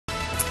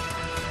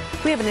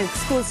We have an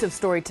exclusive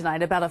story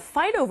tonight about a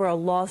fight over a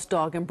lost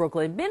dog in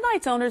Brooklyn.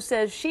 Midnight's owner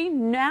says she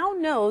now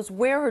knows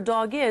where her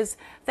dog is,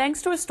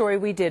 thanks to a story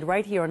we did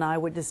right here on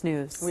Eyewitness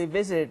News. We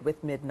visited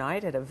with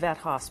Midnight at a vet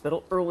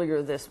hospital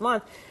earlier this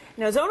month.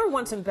 Now, his owner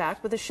wants him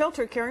back, but the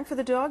shelter caring for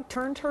the dog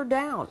turned her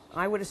down.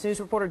 Eyewitness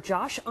News reporter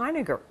Josh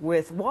Einiger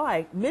with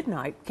why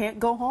Midnight can't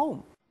go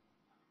home.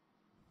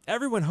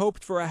 Everyone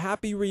hoped for a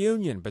happy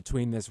reunion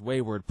between this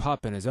wayward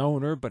pup and his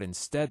owner, but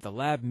instead the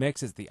lab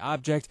mix is the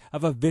object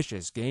of a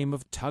vicious game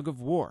of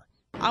tug-of-war.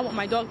 I want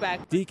my dog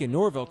back. Deacon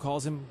Norville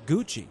calls him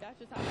Gucci.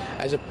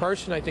 As a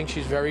person, I think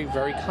she's very,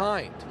 very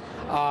kind.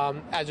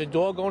 As a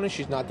dog owner,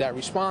 she's not that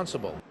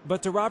responsible.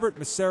 But to Robert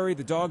Messeri,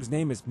 the dog's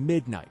name is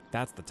Midnight.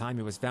 That's the time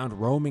he was found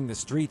roaming the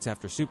streets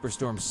after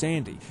Superstorm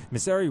Sandy.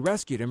 Messeri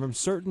rescued him from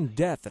certain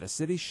death at a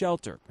city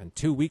shelter, and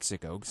 2 weeks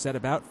ago set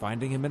about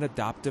finding him an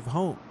adoptive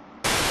home.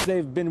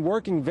 They've been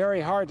working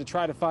very hard to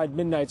try to find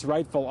Midnight's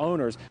rightful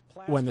owners.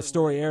 When the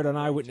story aired on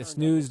Eyewitness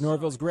News,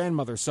 Norville's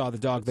grandmother saw the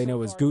dog they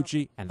know as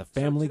Gucci, and the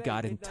family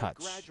got in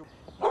touch.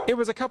 It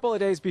was a couple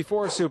of days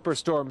before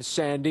Superstorm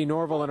Sandy.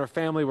 Norville and her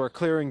family were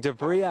clearing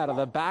debris out of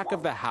the back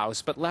of the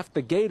house, but left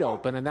the gate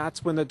open, and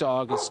that's when the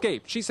dog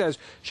escaped. She says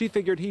she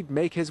figured he'd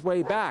make his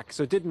way back,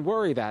 so didn't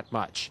worry that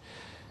much.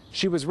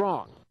 She was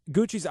wrong.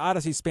 Gucci's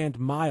odyssey spanned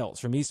miles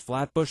from East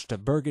Flatbush to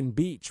Bergen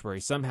Beach, where he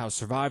somehow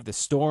survived the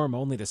storm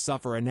only to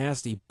suffer a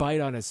nasty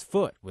bite on his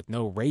foot. With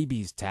no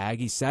rabies tag,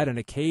 he sat in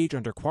a cage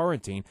under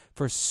quarantine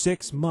for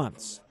 6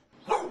 months.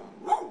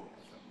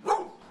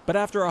 But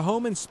after a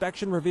home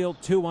inspection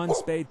revealed 2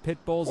 unspayed pit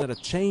bulls and a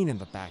chain in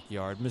the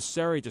backyard,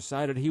 Messeri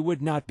decided he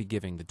would not be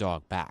giving the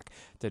dog back.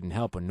 Didn't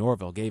help when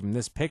Norville gave him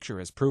this picture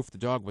as proof the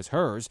dog was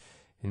hers,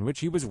 in which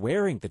he was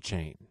wearing the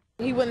chain.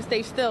 He wouldn't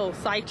stay still,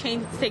 so I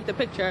changed to take the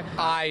picture.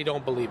 I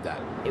don't believe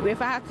that.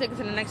 If I have to take it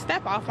to the next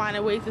step, I'll find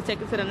a way to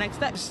take it to the next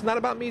step. It's not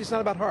about me, it's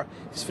not about her.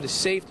 It's for the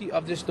safety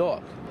of this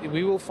dog.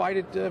 We will fight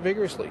it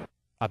vigorously.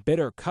 A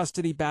bitter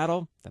custody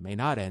battle that may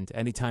not end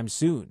anytime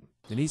soon.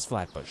 In East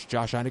Flatbush,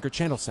 Josh Einiger,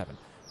 Channel 7,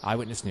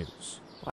 Eyewitness News.